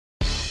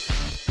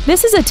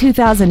This is a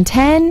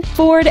 2010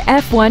 Ford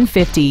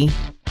F-150.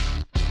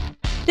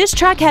 This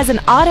truck has an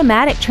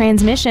automatic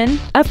transmission,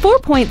 a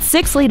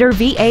 4.6-liter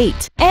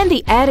V8, and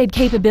the added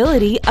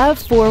capability of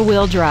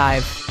four-wheel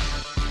drive.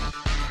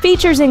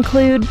 Features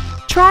include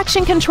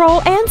traction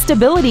control and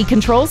stability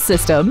control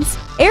systems,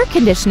 air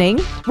conditioning,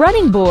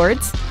 running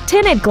boards,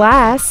 tinted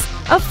glass,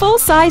 a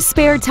full-size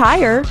spare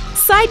tire,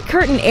 side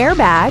curtain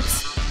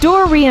airbags,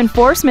 door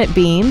reinforcement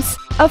beams,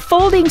 a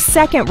folding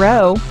second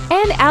row,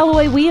 and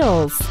alloy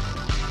wheels.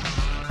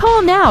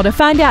 Call now to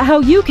find out how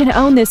you can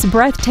own this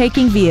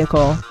breathtaking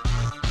vehicle.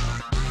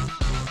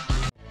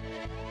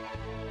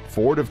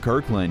 Ford of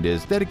Kirkland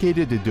is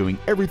dedicated to doing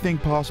everything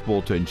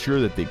possible to ensure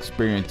that the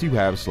experience you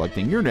have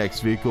selecting your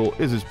next vehicle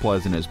is as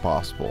pleasant as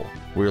possible.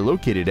 We're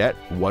located at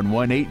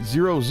 11800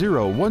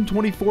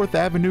 124th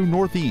Avenue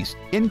Northeast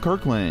in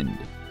Kirkland.